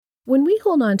When we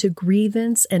hold on to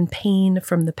grievance and pain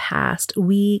from the past,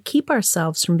 we keep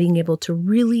ourselves from being able to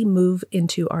really move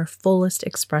into our fullest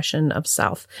expression of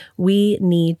self. We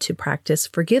need to practice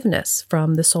forgiveness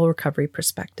from the soul recovery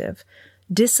perspective,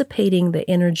 dissipating the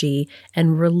energy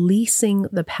and releasing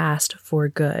the past for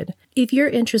good. If you're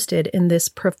interested in this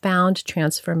profound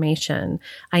transformation,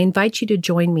 I invite you to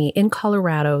join me in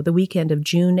Colorado the weekend of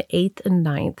June 8th and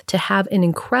 9th to have an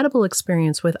incredible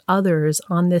experience with others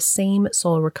on this same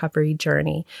soul recovery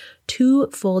journey. 2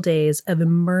 full days of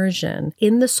immersion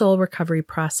in the soul recovery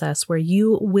process where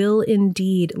you will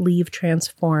indeed leave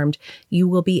transformed. You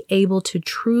will be able to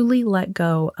truly let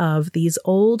go of these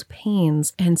old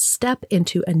pains and step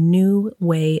into a new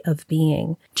way of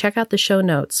being. Check out the show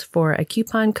notes for a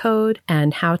coupon code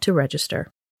and how to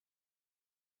register.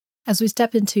 As we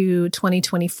step into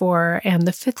 2024 and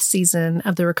the 5th season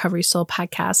of the Recovery Soul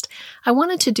podcast, I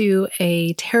wanted to do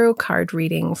a tarot card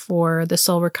reading for the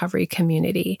soul recovery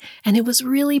community. And it was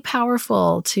really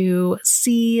powerful to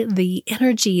see the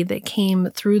energy that came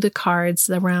through the cards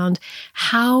around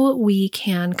how we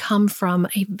can come from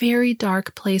a very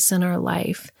dark place in our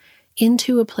life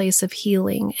into a place of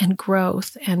healing and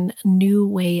growth and new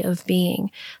way of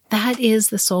being. That is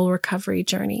the soul recovery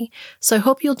journey. So I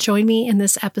hope you'll join me in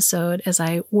this episode as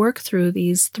I work through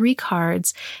these 3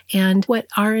 cards and what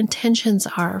our intentions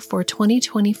are for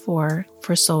 2024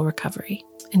 for soul recovery.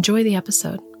 Enjoy the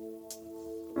episode.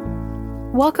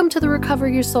 Welcome to the Recover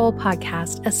Your Soul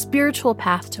podcast, a spiritual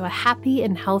path to a happy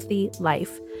and healthy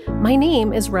life. My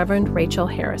name is Reverend Rachel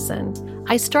Harrison.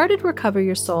 I started Recover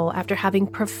Your Soul after having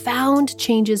profound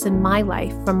changes in my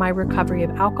life from my recovery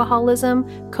of alcoholism,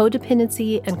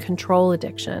 codependency, and control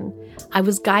addiction. I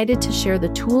was guided to share the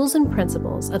tools and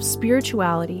principles of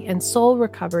spirituality and soul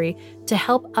recovery to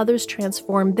help others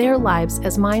transform their lives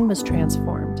as mine was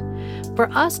transformed.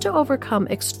 For us to overcome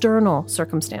external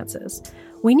circumstances,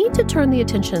 we need to turn the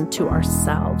attention to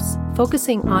ourselves,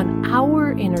 focusing on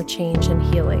our inner change and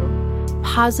healing.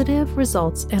 Positive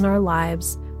results in our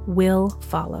lives will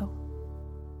follow.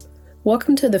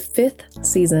 Welcome to the 5th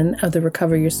season of the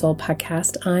Recover Your Soul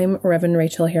podcast. I'm Reverend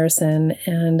Rachel Harrison,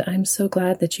 and I'm so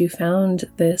glad that you found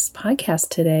this podcast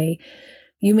today.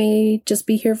 You may just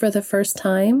be here for the first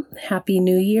time. Happy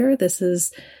New Year. This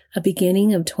is a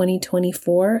beginning of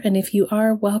 2024. And if you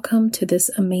are, welcome to this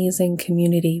amazing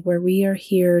community where we are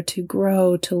here to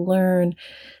grow, to learn,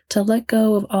 to let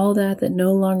go of all that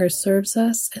no longer serves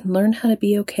us and learn how to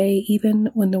be okay even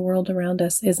when the world around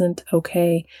us isn't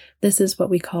okay. This is what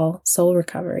we call soul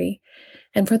recovery.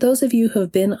 And for those of you who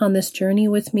have been on this journey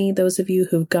with me, those of you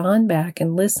who've gone back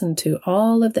and listened to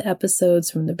all of the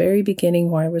episodes from the very beginning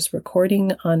where I was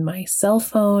recording on my cell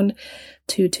phone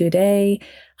to today,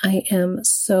 I am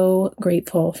so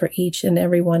grateful for each and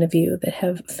every one of you that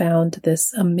have found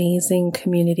this amazing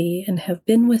community and have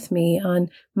been with me on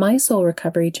my soul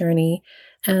recovery journey,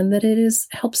 and that it has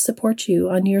helped support you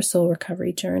on your soul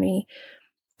recovery journey.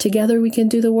 Together we can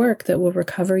do the work that will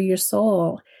recover your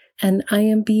soul. And I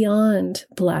am beyond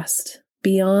blessed,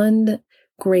 beyond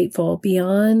grateful,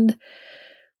 beyond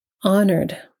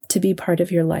honored to be part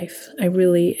of your life. I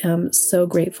really am so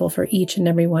grateful for each and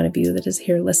every one of you that is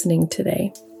here listening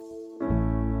today.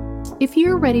 If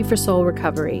you're ready for soul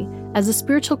recovery, as a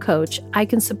spiritual coach, I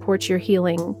can support your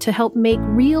healing to help make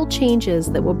real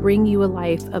changes that will bring you a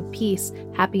life of peace,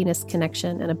 happiness,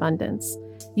 connection, and abundance.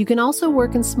 You can also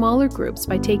work in smaller groups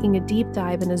by taking a deep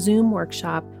dive in a Zoom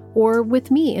workshop or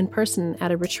with me in person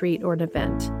at a retreat or an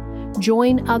event.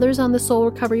 Join others on the soul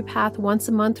recovery path once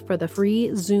a month for the free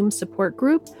Zoom support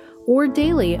group or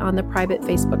daily on the private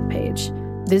Facebook page.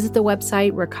 Visit the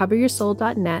website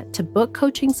recoveryoursoul.net to book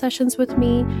coaching sessions with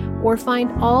me or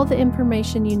find all the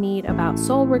information you need about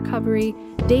soul recovery,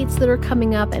 dates that are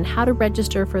coming up, and how to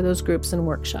register for those groups and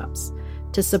workshops.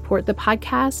 To support the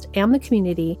podcast and the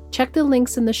community, check the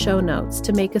links in the show notes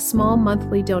to make a small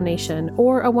monthly donation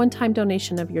or a one-time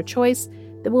donation of your choice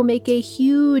that will make a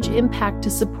huge impact to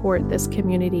support this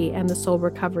community and the soul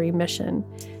recovery mission.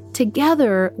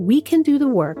 Together, we can do the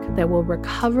work that will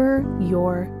recover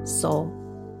your soul.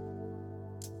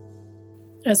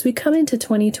 As we come into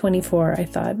 2024, I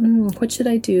thought, what should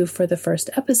I do for the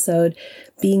first episode,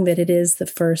 being that it is the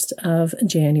 1st of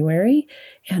January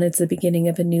and it's the beginning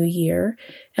of a new year.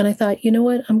 And I thought, you know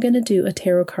what? I'm going to do a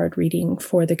tarot card reading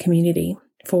for the community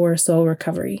for soul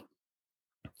recovery.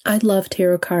 I love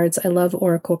tarot cards. I love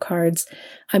oracle cards.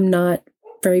 I'm not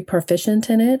very proficient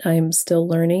in it. I'm still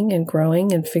learning and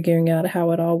growing and figuring out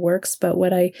how it all works. But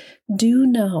what I do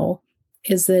know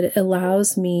is that it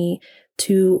allows me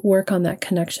to work on that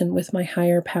connection with my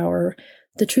higher power.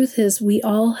 The truth is, we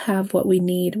all have what we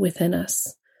need within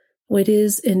us. what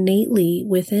is innately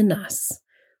within us.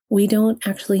 We don't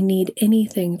actually need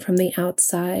anything from the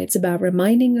outside. It's about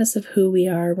reminding us of who we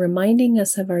are, reminding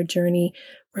us of our journey,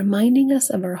 reminding us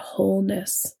of our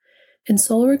wholeness. In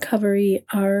soul recovery,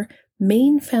 our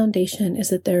main foundation is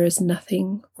that there is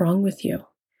nothing wrong with you,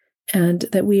 and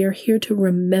that we are here to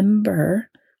remember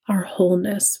our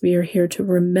wholeness. We are here to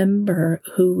remember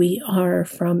who we are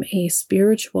from a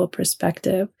spiritual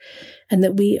perspective, and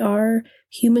that we are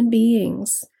human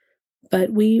beings,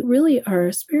 but we really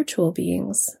are spiritual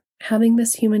beings having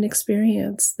this human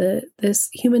experience. This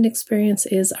human experience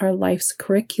is our life's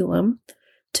curriculum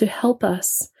to help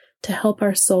us, to help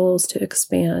our souls to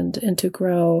expand and to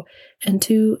grow and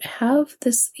to have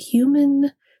this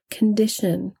human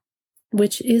condition,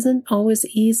 which isn't always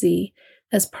easy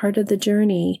as part of the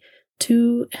journey,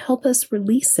 to help us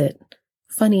release it.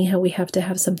 Funny how we have to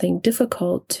have something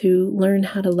difficult to learn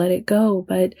how to let it go.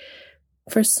 But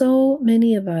for so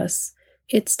many of us,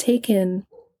 it's taken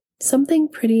something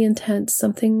pretty intense,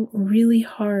 something really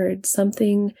hard,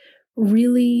 something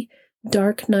really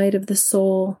dark night of the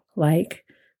soul like,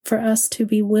 for us to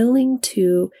be willing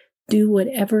to do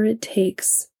whatever it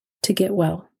takes to get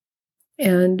well.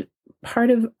 And part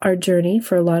of our journey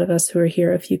for a lot of us who are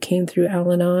here, if you came through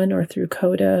Al-Anon or through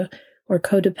Coda or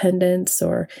codependence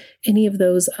or any of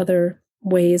those other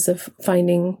ways of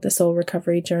finding the soul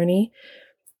recovery journey,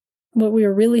 what we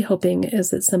were really hoping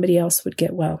is that somebody else would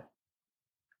get well.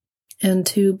 And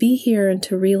to be here and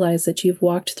to realize that you've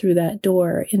walked through that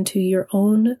door into your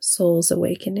own soul's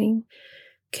awakening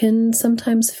can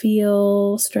sometimes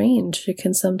feel strange. It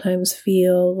can sometimes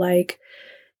feel like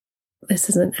this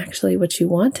isn't actually what you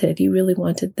wanted. You really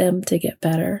wanted them to get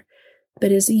better.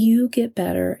 But as you get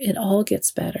better, it all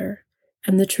gets better.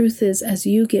 And the truth is, as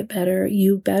you get better,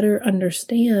 you better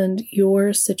understand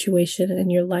your situation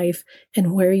in your life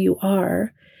and where you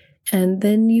are. And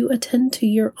then you attend to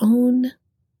your own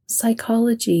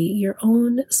psychology, your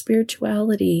own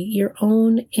spirituality, your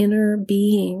own inner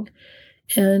being,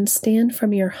 and stand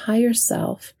from your higher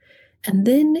self. And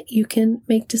then you can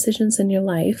make decisions in your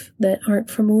life that aren't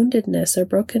from woundedness or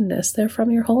brokenness. They're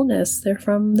from your wholeness. They're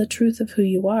from the truth of who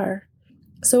you are.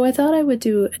 So I thought I would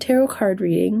do a tarot card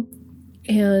reading.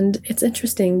 And it's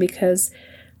interesting because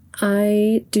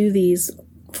I do these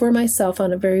for myself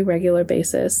on a very regular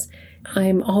basis.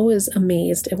 I'm always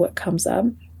amazed at what comes up.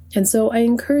 And so I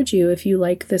encourage you, if you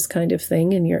like this kind of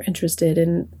thing and you're interested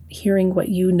in hearing what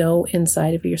you know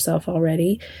inside of yourself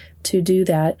already, to do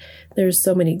that. There's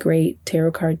so many great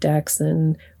tarot card decks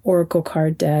and oracle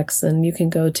card decks, and you can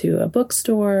go to a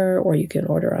bookstore or you can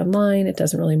order online. It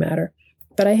doesn't really matter.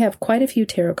 But I have quite a few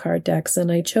tarot card decks, and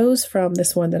I chose from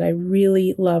this one that I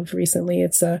really loved recently.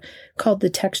 It's called the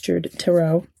Textured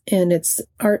Tarot, and it's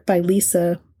art by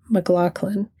Lisa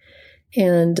McLaughlin.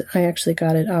 And I actually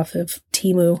got it off of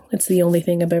Temu. It's the only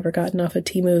thing I've ever gotten off of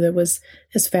Temu that was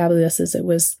as fabulous as it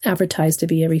was advertised to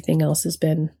be. Everything else has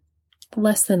been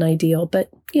less than ideal, but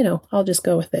I'll just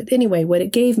go with it. Anyway, what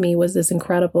it gave me was this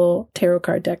incredible tarot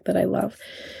card deck that I love.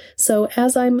 So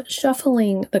as I'm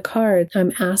shuffling the cards,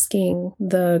 I'm asking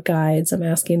the guides, I'm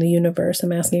asking the universe,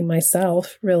 I'm asking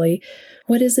myself, really,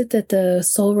 what is it that the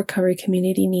soul recovery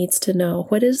community needs to know?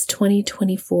 What is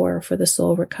 2024 for the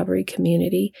soul recovery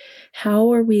community?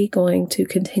 How are we going to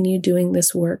continue doing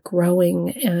this work,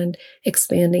 growing and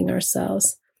expanding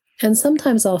ourselves? And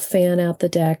sometimes I'll fan out the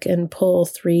deck and pull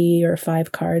 3 or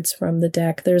 5 cards from the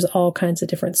deck. There's all kinds of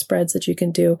different spreads that you can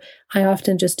do. I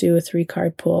often just do a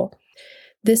 3-card pull.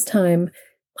 This time,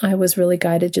 I was really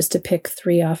guided just to pick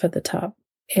 3 off at the top.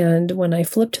 And when I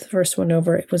flipped the first one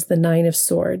over, it was the 9 of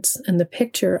Swords. And the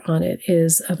picture on it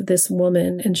is of this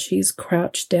woman, and she's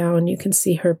crouched down. You can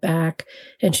see her back,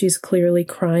 and she's clearly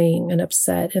crying and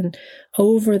upset. And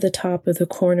over the top of the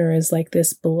corner is like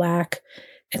this black,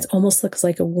 it almost looks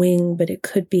like a wing, but it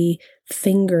could be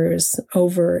fingers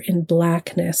over in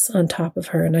blackness on top of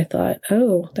her. And I thought,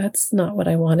 oh, that's not what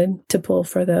I wanted to pull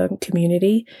for the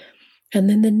community. And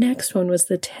then the next one was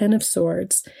the 10 of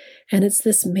Swords. And it's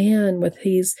this man with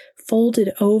he's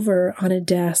folded over on a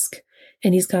desk,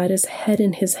 and he's got his head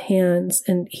in his hands,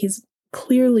 and he's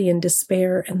clearly in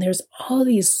despair. And there's all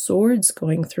these swords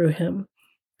going through him.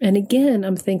 And again,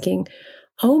 I'm thinking,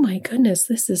 oh my goodness,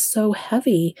 this is so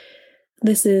heavy.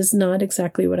 This is not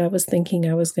exactly what I was thinking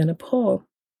I was going to pull.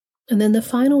 And then the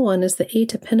final one is the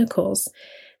 8 of Pentacles.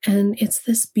 And it's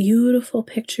this beautiful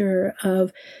picture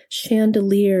of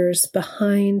chandeliers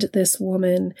behind this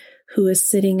woman who is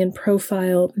sitting in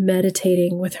profile,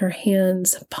 meditating with her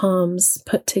hands, palms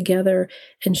put together,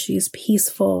 and she's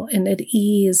peaceful and at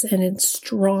ease and in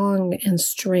strong and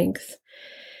strength.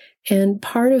 And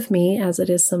part of me, as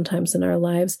it is sometimes in our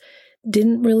lives,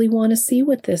 didn't really want to see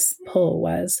what this pull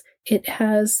was. It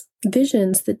has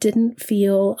visions that didn't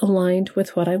feel aligned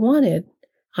with what I wanted.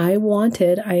 I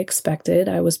expected,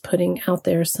 I was putting out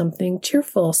there something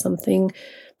cheerful, something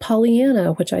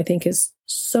Pollyanna, which I think is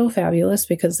so fabulous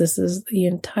because this is the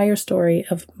entire story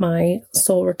of my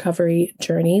soul recovery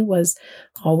journey, was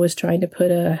always trying to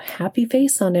put a happy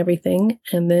face on everything.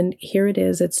 And then here it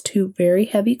is. It's two very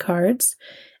heavy cards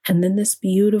and then this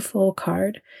beautiful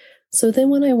card. So then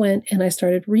when I went and I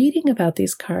started reading about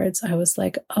these cards, I was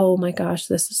like, oh my gosh,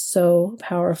 this is so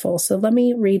powerful. So let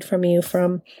me read from you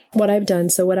from what I've done.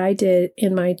 So what I did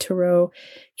in my tarot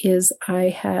is I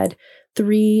had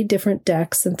 3 different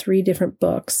decks and 3 different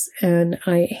books, and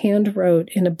I hand wrote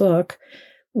in a book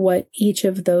what each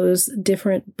of those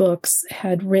different books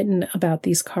had written about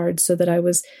these cards so that I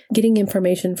was getting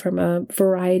information from a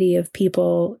variety of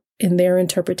people in their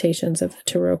interpretations of the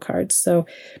tarot cards. So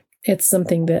it's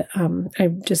something that I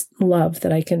just love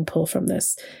that I can pull from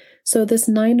this. So this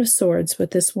 9 of Swords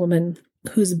with this woman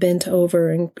who's bent over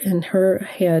and her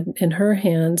head in her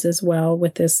hands as well,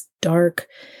 with this dark,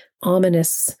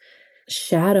 ominous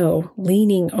shadow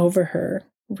leaning over her,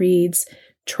 reads,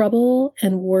 trouble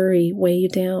and worry weigh you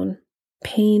down,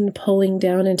 pain pulling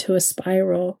down into a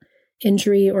spiral,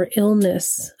 injury or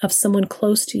illness of someone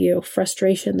close to you,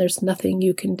 frustration, there's nothing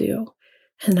you can do.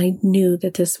 And I knew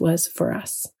that this was for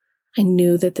us. I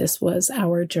knew that this was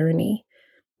our journey.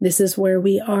 This is where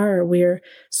we are. We're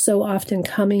so often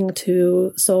coming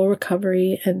to soul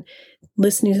recovery and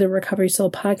listening to the Recovery Soul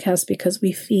podcast because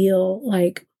we feel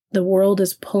like the world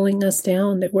is pulling us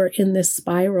down, that we're in this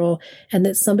spiral, and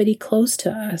that somebody close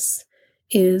to us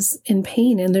is in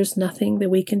pain and there's nothing that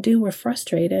we can do. We're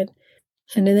frustrated.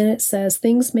 And then it says,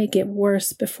 things may get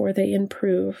worse before they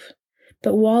improve.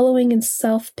 But wallowing in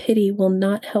self-pity will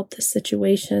not help the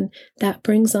situation. That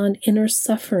brings on inner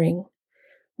suffering.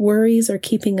 Worries are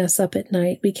keeping us up at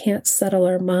night. We can't settle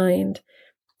our mind.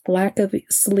 Lack of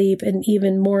sleep and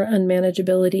even more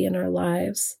unmanageability in our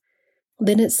lives.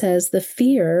 Then it says the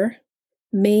fear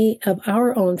of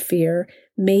our own fear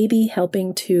may be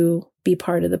helping to be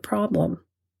part of the problem.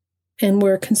 And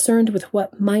we're concerned with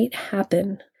what might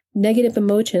happen. Negative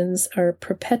emotions are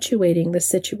perpetuating the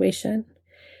situation.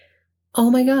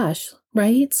 Oh my gosh,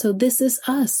 right? So this is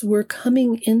us. We're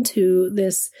coming into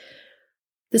this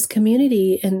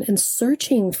community and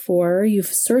searching for, you've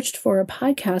searched for a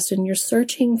podcast and you're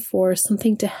searching for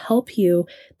something to help you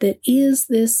that is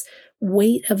this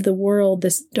weight of the world,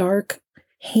 this dark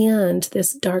hand,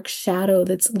 this dark shadow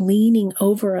that's leaning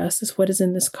over us is what is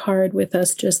in this card, with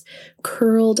us just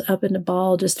curled up in a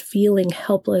ball, just feeling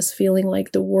helpless, feeling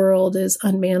like the world is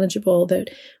unmanageable, that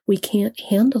we can't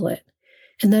handle it.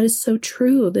 And that is so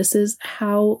true. This is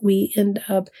how we end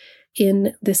up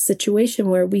in this situation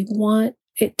where we want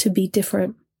it to be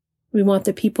different. We want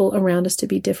the people around us to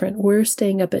be different. We're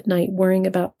staying up at night worrying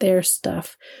about their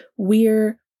stuff.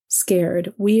 We're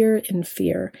scared. We're in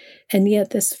fear. And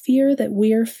yet this fear that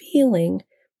we're feeling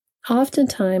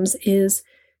oftentimes is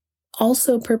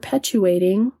also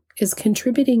perpetuating, is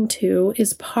contributing to,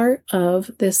 is part of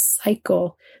this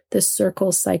cycle, this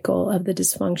circle cycle of the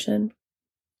dysfunction.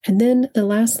 And then the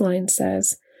last line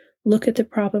says, look at the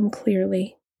problem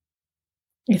clearly.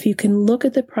 If you can look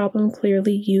at the problem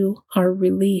clearly, you are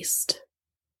released.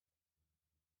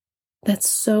 That's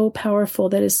so powerful.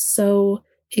 That is so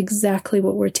exactly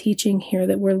what we're teaching here,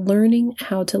 that we're learning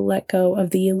how to let go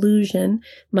of the illusion,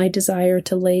 my desire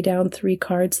to lay down 3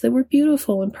 cards that were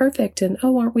beautiful and perfect and,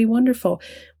 oh, aren't we wonderful?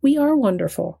 We are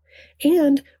wonderful.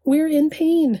 And we're in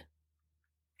pain.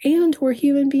 And we're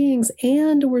human beings,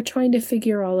 and we're trying to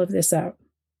figure all of this out.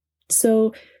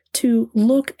 So to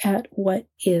look at what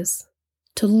is,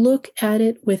 to look at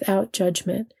it without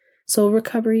judgment. Soul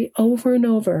recovery over and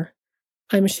over.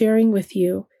 I'm sharing with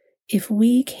you, if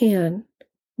we can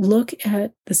look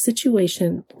at the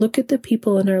situation, look at the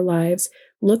people in our lives,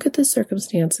 look at the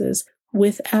circumstances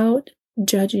without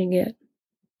judging it,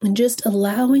 and just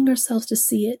allowing ourselves to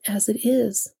see it as it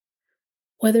is.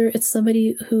 Whether it's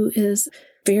somebody who is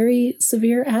very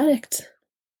severe addict,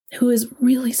 who is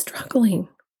really struggling,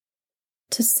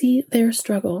 to see their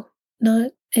struggle,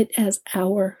 not it as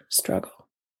our struggle.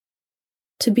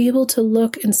 To be able to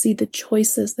look and see the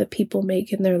choices that people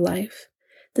make in their life,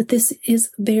 that this is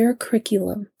their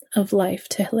curriculum of life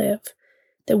to live,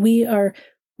 that we are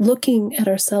looking at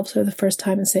ourselves for the first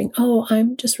time and saying, oh,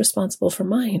 I'm just responsible for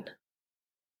mine.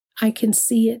 I can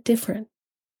see it different.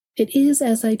 It is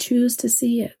as I choose to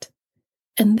see it.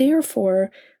 And therefore,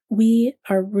 we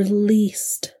are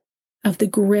released of the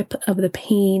grip of the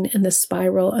pain and the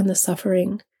spiral and the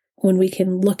suffering when we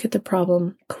can look at the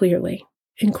problem clearly.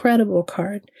 Incredible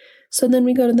card. So then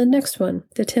we go to the next one,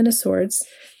 the Ten of Swords,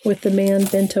 with the man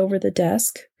bent over the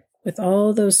desk, with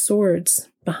all those swords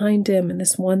behind him, and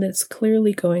this one that's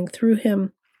clearly going through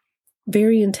him,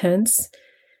 very intense.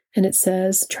 And it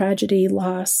says, tragedy,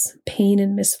 loss, pain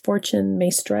and misfortune may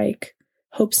strike.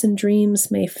 Hopes and dreams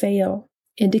may fail.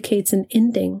 Indicates an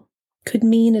ending. Could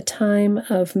mean a time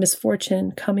of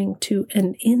misfortune coming to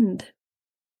an end.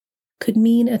 Could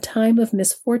mean a time of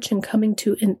misfortune coming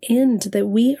to an end, that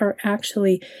we are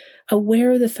actually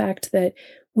aware of the fact that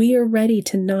we are ready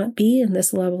to not be in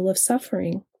this level of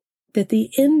suffering. That the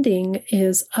ending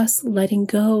is us letting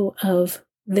go of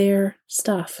their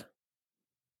stuff.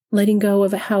 Letting go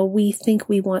of how we think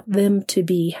we want them to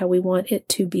be, how we want it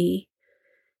to be.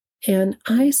 And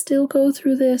I still go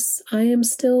through this. I am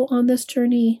still on this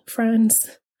journey,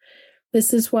 friends.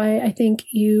 This is why I think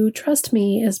you trust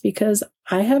me, is because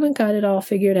I haven't got it all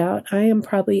figured out. I am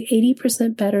probably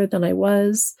 80% better than I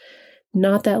was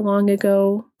not that long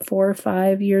ago, 4 or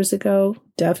 5 years ago,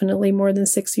 definitely more than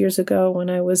 6 years ago when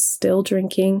I was still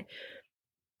drinking.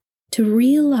 To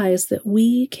realize that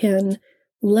we can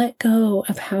let go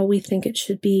of how we think it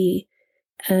should be,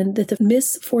 and that the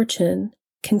misfortune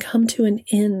can come to an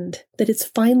end, that it's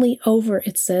finally over.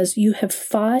 It says you have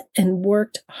fought and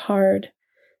worked hard,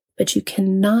 but you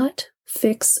cannot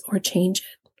fix or change it.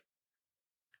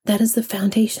 That is the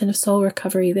foundation of soul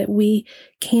recovery, that we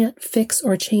can't fix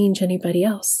or change anybody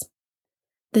else,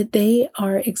 that they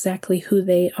are exactly who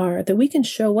they are, that we can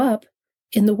show up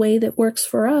in the way that works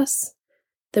for us,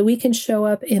 that we can show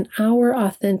up in our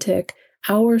authentic,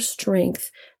 our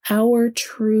strength, our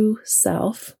true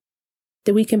self,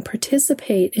 that we can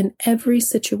participate in every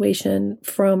situation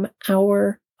from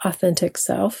our authentic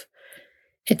self.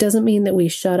 It doesn't mean that we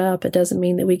shut up. It doesn't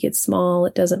mean that we get small.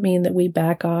 It doesn't mean that we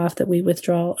back off, that we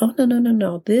withdraw. Oh,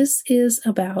 no. This is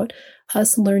about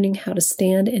us learning how to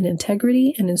stand in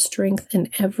integrity and in strength in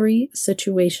every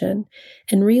situation,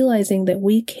 and realizing that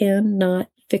we cannot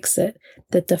fix it,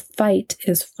 that the fight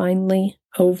is finally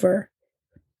over.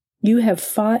 You have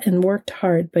fought and worked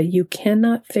hard, but you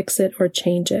cannot fix it or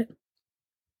change it.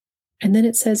 And then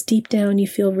it says deep down you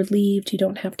feel relieved you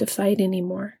don't have to fight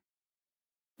anymore.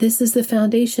 This is the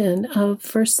foundation of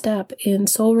first step in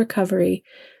soul recovery.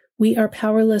 We are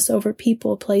powerless over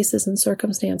people, places, and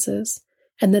circumstances,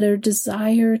 and that our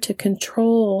desire to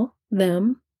control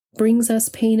them brings us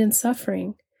pain and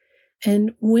suffering.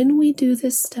 And when we do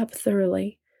this step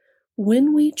thoroughly,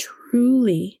 when we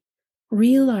truly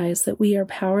realize that we are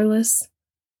powerless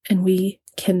and we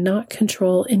cannot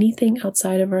control anything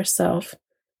outside of ourselves,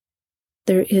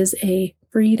 there is a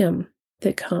freedom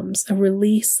that comes, a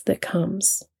release that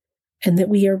comes, and that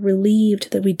we are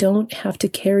relieved that we don't have to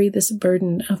carry this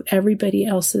burden of everybody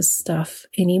else's stuff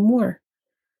anymore.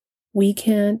 We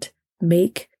can't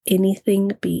make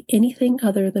anything be anything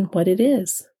other than what it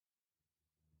is.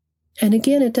 And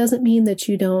again, it doesn't mean that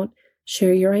you don't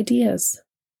share your ideas,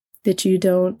 that you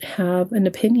don't have an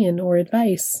opinion or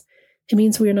advice. It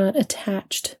means we're not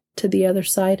attached to the other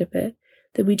side of it,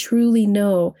 that we truly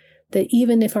know that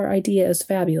even if our idea is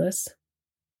fabulous,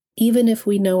 even if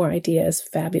we know our idea is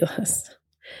fabulous.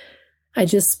 I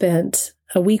just spent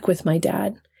a week with my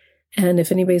dad, and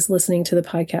if anybody's listening to the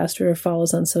podcast or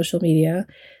follows on social media,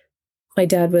 my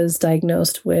dad was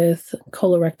diagnosed with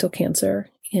colorectal cancer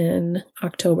in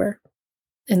October,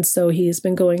 and so he's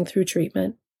been going through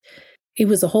treatment. It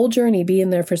was a whole journey being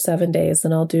there for 7 days,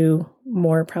 and I'll do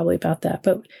more probably about that,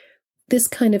 but this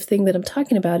kind of thing that I'm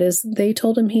talking about is they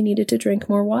told him he needed to drink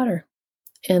more water.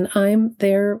 And I'm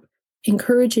there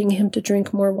encouraging him to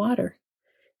drink more water.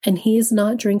 And he's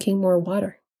not drinking more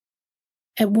water.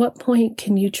 At what point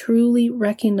can you truly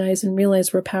recognize and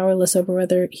realize we're powerless over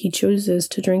whether he chooses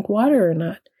to drink water or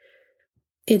not?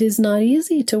 It is not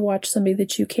easy to watch somebody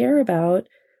that you care about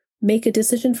make a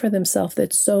decision for themselves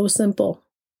that's so simple,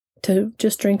 to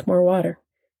just drink more water.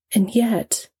 And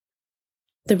yet,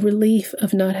 the relief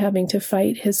of not having to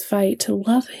fight his fight, to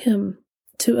love him,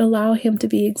 to allow him to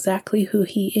be exactly who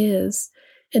he is,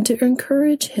 and to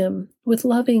encourage him with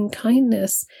loving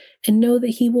kindness, and know that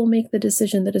he will make the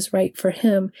decision that is right for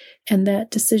him, and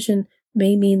that decision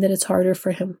may mean that it's harder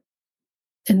for him,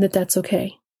 and that that's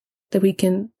okay, that we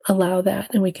can allow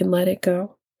that and we can let it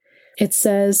go. It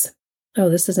says, oh,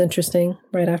 this is interesting,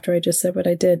 right after I just said what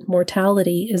I did,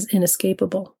 mortality is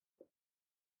inescapable.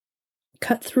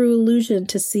 Cut through illusion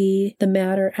to see the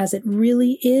matter as it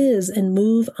really is and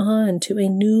move on to a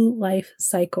new life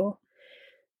cycle.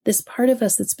 This part of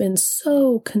us that's been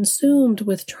so consumed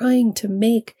with trying to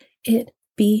make it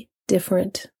be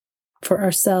different for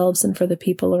ourselves and for the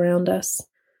people around us.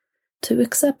 to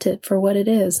accept it for what it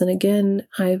is. And again,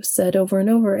 I've said over and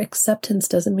over, acceptance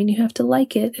doesn't mean you have to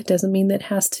like it. It doesn't mean that it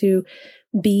has to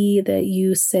be that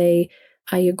you say,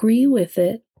 I agree with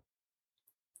it,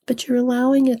 but you're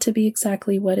allowing it to be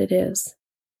exactly what it is.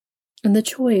 And the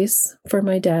choice for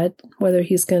my dad, whether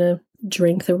he's going to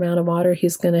drink the amount of water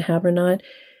he's going to have or not,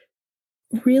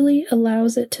 really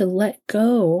allows it to let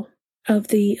go of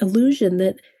the illusion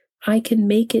that I can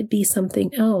make it be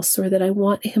something else, or that I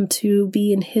want him to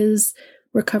be in his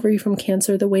recovery from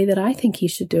cancer the way that I think he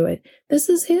should do it. This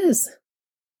is his.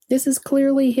 This is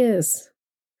clearly his.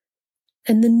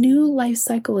 And the new life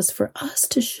cycle is for us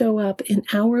to show up in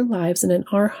our lives and in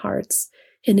our hearts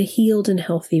in a healed and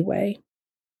healthy way.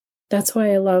 That's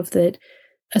why I love that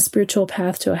A Spiritual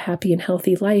Path to a Happy and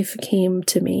Healthy Life came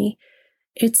to me.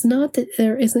 It's not that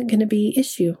there isn't going to be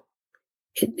issue.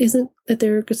 It isn't that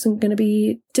there isn't going to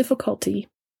be difficulty.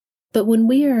 But when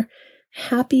we are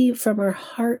happy from our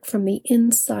heart, from the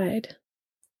inside,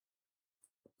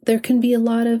 there can be a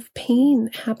lot of pain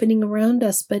happening around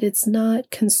us, but it's not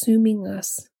consuming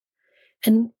us.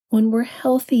 And when we're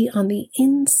healthy on the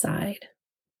inside,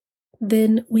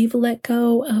 then we've let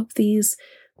go of these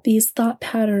thought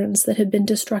patterns that have been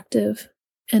destructive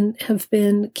and have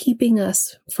been keeping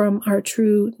us from our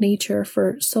true nature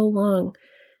for so long.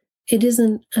 It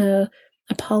isn't a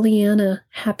Pollyanna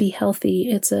happy, healthy.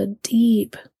 It's a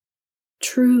deep,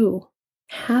 true,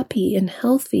 happy, and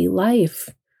healthy life,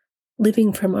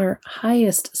 living from our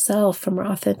highest self, from our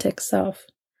authentic self.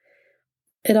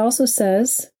 It also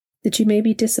says that you may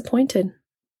be disappointed,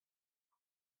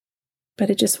 but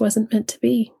it just wasn't meant to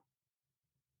be.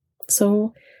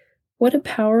 So what a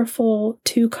powerful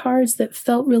 2 cards that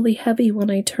felt really heavy when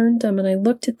I turned them and I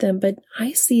looked at them, but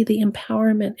I see the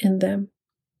empowerment in them.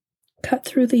 Cut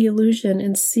through the illusion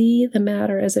and see the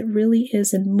matter as it really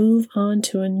is and move on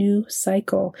to a new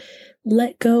cycle.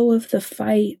 Let go of the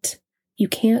fight. You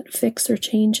can't fix or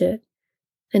change it.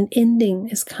 An ending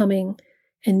is coming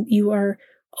and you are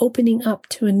opening up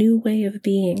to a new way of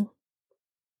being.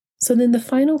 So then the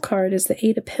final card is the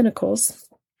 8 of Pentacles,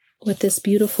 with this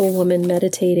beautiful woman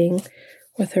meditating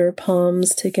with her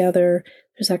palms together.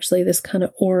 There's actually this kind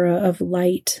of aura of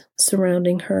light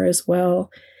surrounding her as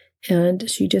well. And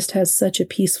she just has such a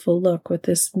peaceful look with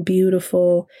this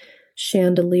beautiful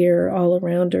chandelier all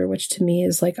around her, which to me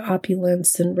is like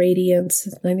opulence and radiance.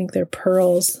 I think they're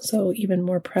pearls, so even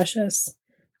more precious.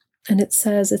 And it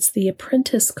says it's the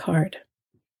Apprentice card.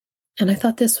 And I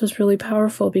thought this was really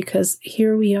powerful because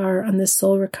here we are on this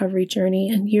soul recovery journey,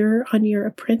 and you're on your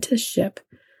apprenticeship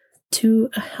to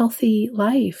a healthy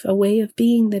life, a way of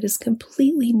being that is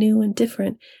completely new and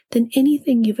different than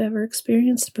anything you've ever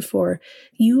experienced before.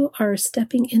 You are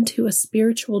stepping into a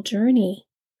spiritual journey.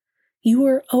 You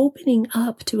are opening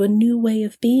up to a new way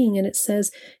of being, and it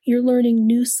says you're learning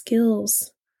new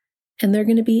skills, and they're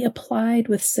going to be applied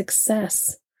with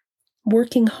success,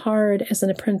 working hard as an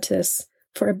apprentice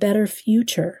for a better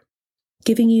future,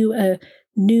 giving you a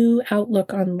new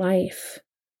outlook on life.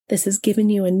 This has given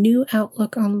you a new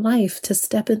outlook on life to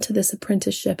step into this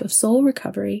apprenticeship of soul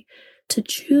recovery, to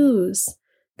choose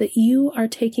that you are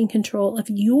taking control of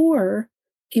your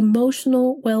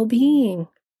emotional well-being,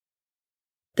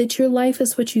 that your life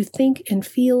is what you think and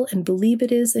feel and believe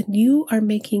it is, and you are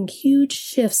making huge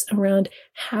shifts around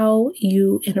how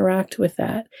you interact with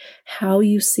that, how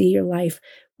you see your life,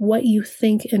 what you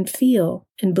think and feel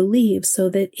and believe, so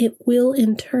that it will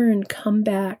in turn come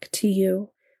back to you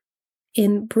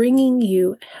in bringing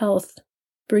you health,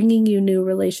 bringing you new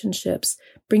relationships,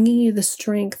 bringing you the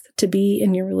strength to be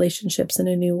in your relationships in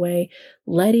a new way,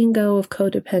 letting go of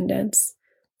codependence,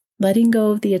 letting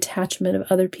go of the attachment of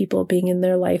other people being in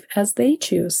their life as they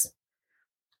choose.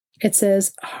 It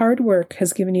says hard work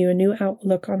has given you a new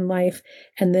outlook on life,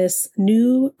 and this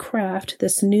new craft,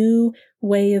 this new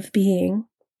way of being,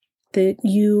 that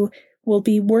you will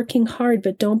be working hard,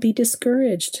 but don't be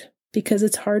discouraged because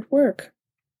it's hard work.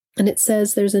 And it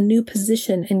says there's a new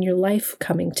position in your life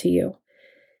coming to you.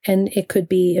 And it could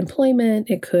be employment,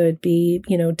 it could be,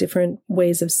 different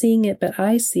ways of seeing it, but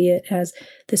I see it as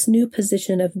this new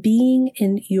position of being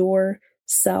in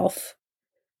yourself,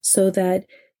 so that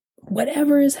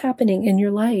whatever is happening in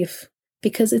your life,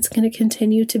 because it's going to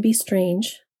continue to be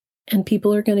strange, and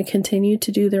people are going to continue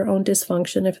to do their own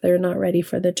dysfunction if they're not ready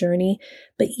for the journey,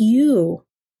 but you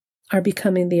are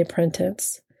becoming the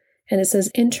apprentice. And it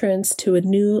says entrance to a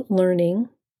new learning,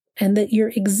 and that your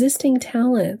existing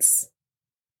talents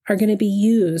are going to be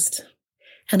used.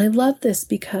 And I love this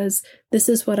because this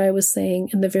is what I was saying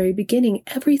in the very beginning.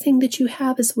 Everything that you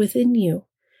have is within you.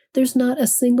 There's not a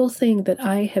single thing that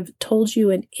I have told you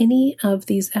in any of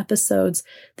these episodes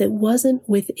that wasn't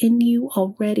within you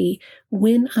already.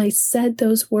 When I said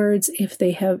those words, if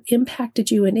they have impacted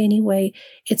you in any way,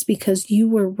 it's because you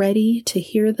were ready to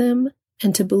hear them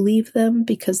and to believe them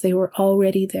because they were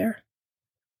already there.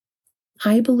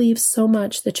 I believe so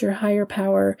much that your higher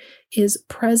power is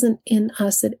present in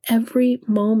us at every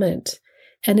moment,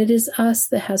 and it is us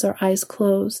that has our eyes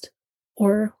closed,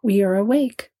 or we are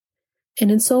awake.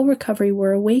 And in soul recovery,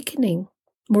 we're awakening.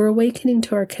 We're awakening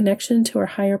to our connection to our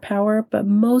higher power, but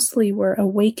mostly we're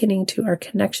awakening to our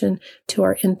connection to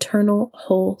our internal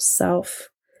whole self.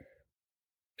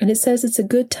 And it says it's a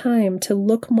good time to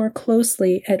look more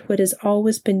closely at what has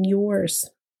always been yours.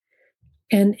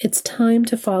 And it's time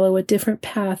to follow a different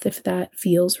path if that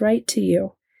feels right to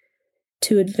you,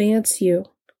 to advance you,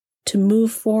 to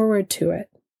move forward to it.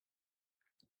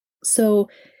 So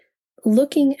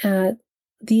looking at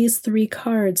these three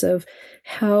cards of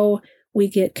how we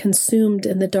get consumed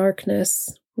in the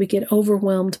darkness, we get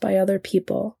overwhelmed by other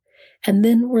people. And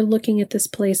then we're looking at this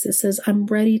place that says, I'm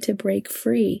ready to break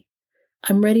free.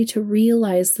 I'm ready to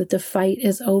realize that the fight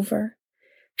is over.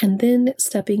 And then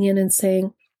stepping in and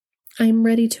saying, I'm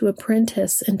ready to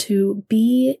apprentice and to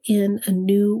be in a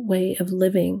new way of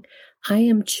living. I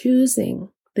am choosing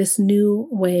this new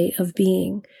way of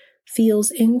being.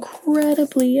 Feels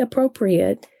incredibly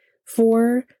appropriate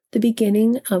for the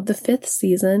beginning of the 5th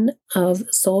season of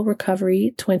Soul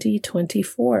Recovery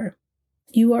 2024.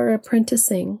 You are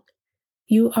apprenticing.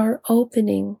 You are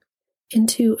opening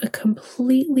into a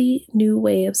completely new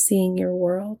way of seeing your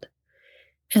world.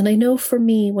 And I know for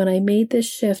me, when I made this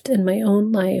shift in my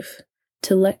own life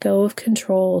to let go of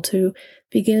control, to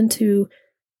begin to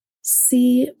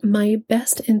see my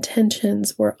best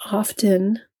intentions were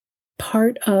often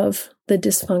part of the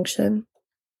dysfunction,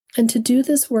 and to do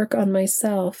this work on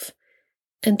myself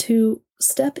and to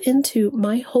step into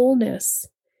my wholeness,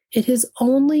 it has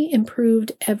only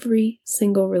improved every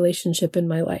single relationship in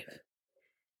my life.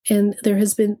 And there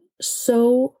has been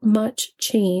so much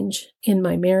change in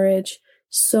my marriage,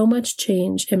 so much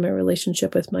change in my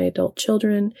relationship with my adult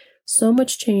children, so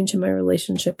much change in my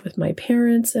relationship with my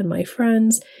parents and my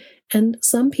friends. And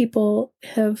some people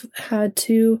have had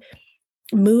to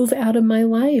move out of my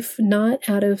life, not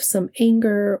out of some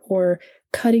anger or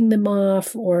cutting them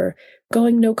off or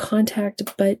going no contact,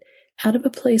 but out of a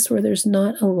place where there's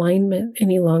not alignment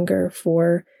any longer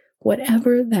for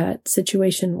whatever that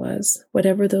situation was,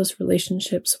 whatever those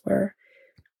relationships were.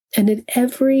 And at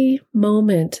every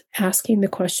moment, asking the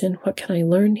question, what can I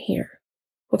learn here?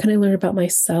 What can I learn about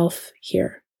myself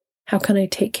here? How can I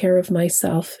take care of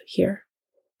myself here?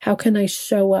 How can I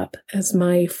show up as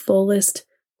my fullest,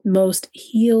 most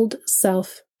healed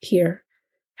self here?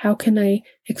 How can I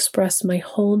express my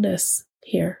wholeness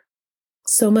here?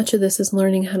 So much of this is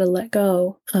learning how to let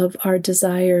go of our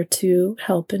desire to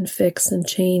help and fix and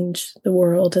change the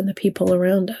world and the people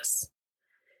around us.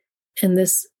 And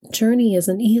this journey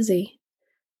isn't easy,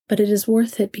 but it is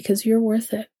worth it because you're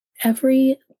worth it.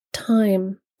 Every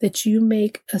time that you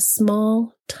make a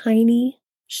small, tiny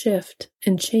shift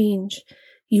and change,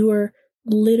 you are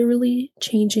literally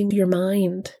changing your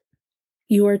mind.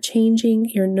 You are changing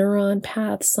your neuron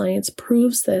paths. Science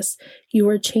proves this. You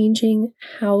are changing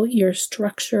how your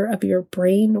structure of your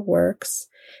brain works,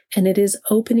 and it is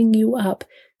opening you up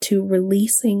to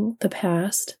releasing the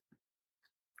past,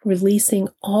 releasing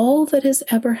all that has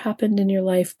ever happened in your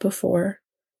life before,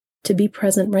 to be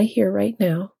present right here, right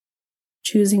now,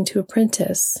 choosing to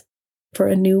apprentice for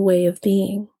a new way of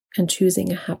being and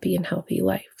choosing a happy and healthy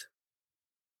life.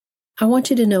 I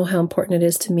want you to know how important it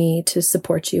is to me to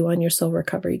support you on your soul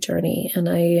recovery journey. And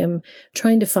I am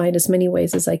trying to find as many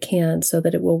ways as I can so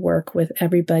that it will work with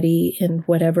everybody in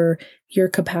whatever your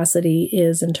capacity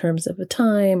is in terms of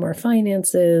time or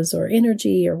finances or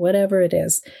energy or whatever it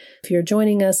is. If you're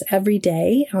joining us every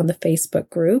day on the Facebook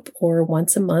group or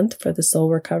once a month for the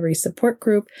Soul Recovery Support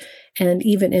Group, and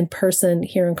even in person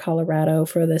here in Colorado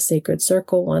for the Sacred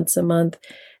Circle once a month,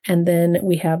 and then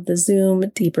we have the Zoom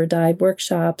deeper dive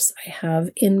workshops. I have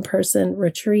in-person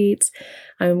retreats.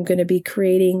 I'm going to be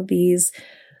creating these,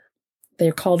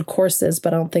 they're called courses,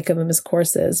 but I don't think of them as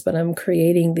courses, but I'm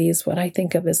creating these, what I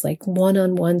think of as like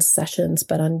one-on-one sessions,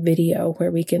 but on video,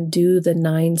 where we can do the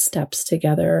 9 steps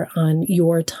together on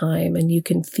your time and you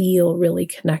can feel really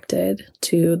connected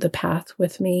to the path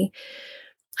with me.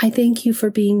 I thank you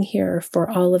for being here for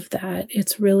all of that.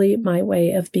 It's really my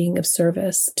way of being of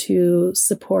service to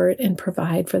support and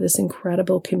provide for this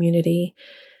incredible community.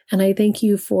 And I thank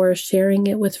you for sharing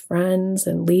it with friends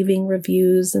and leaving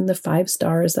reviews and the 5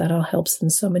 stars. That all helps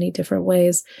in so many different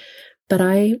ways. But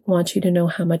I want you to know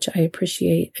how much I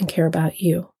appreciate and care about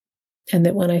you. And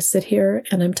that when I sit here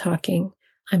and I'm talking,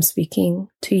 I'm speaking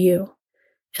to you.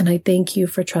 And I thank you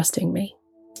for trusting me.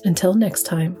 Until next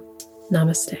time,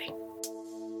 namaste.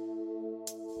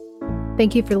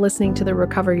 Thank you for listening to the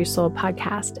Recover Your Soul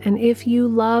podcast. And if you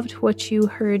loved what you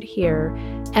heard here,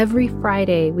 every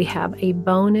Friday we have a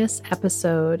bonus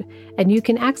episode, and you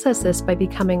can access this by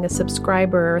becoming a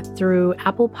subscriber through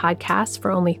Apple Podcasts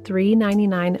for only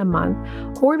 $3.99 a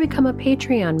month, or become a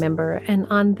Patreon member. And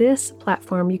on this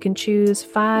platform, you can choose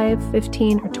 $5,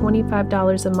 $15, or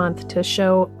 $25 a month to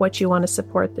show what you want to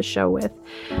support the show with.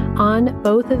 On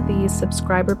both of these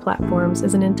subscriber platforms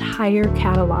is an entire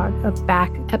catalog of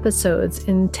back episodes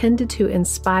intended to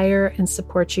inspire and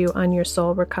support you on your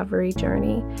soul recovery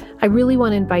journey. I really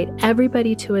want to invite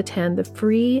everybody to attend the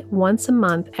free once a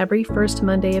month, every first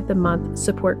Monday of the month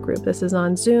support group. This is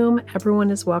on Zoom. Everyone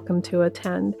is welcome to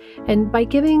attend. And by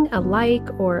giving a like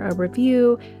or a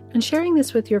review and sharing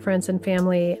this with your friends and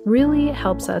family really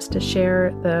helps us to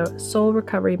share the soul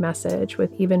recovery message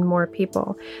with even more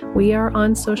people. We are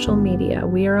on social media.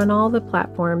 We are on all the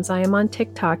platforms. I am on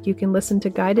TikTok. You can listen to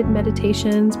guided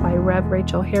meditations by Rev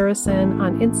Rachel Harrison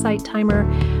on Insight Timer.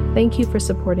 Thank you for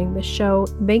supporting this show.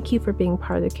 Thank you for being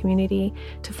part of the community.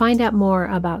 To find out more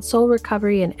about soul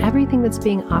recovery and everything that's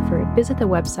being offered, visit the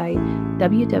website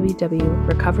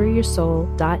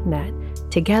www.recoveryoursoul.net.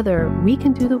 Together, we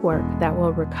can do the work that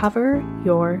will recover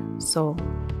your soul.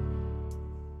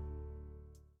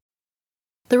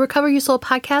 The Recover Your Soul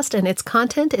podcast and its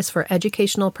content is for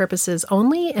educational purposes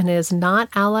only and is not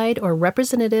allied or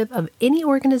representative of any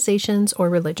organizations or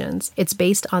religions. It's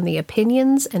based on the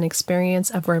opinions and experience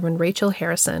of Reverend Rachel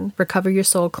Harrison. Recover Your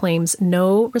Soul claims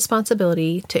no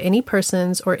responsibility to any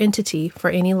persons or entity for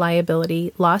any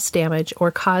liability, loss, damage,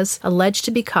 or cause alleged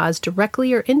to be caused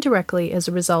directly or indirectly as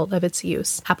a result of its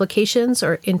use. Applications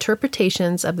or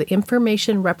interpretations of the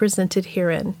information represented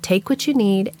herein. Take what you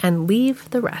need and leave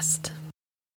the rest.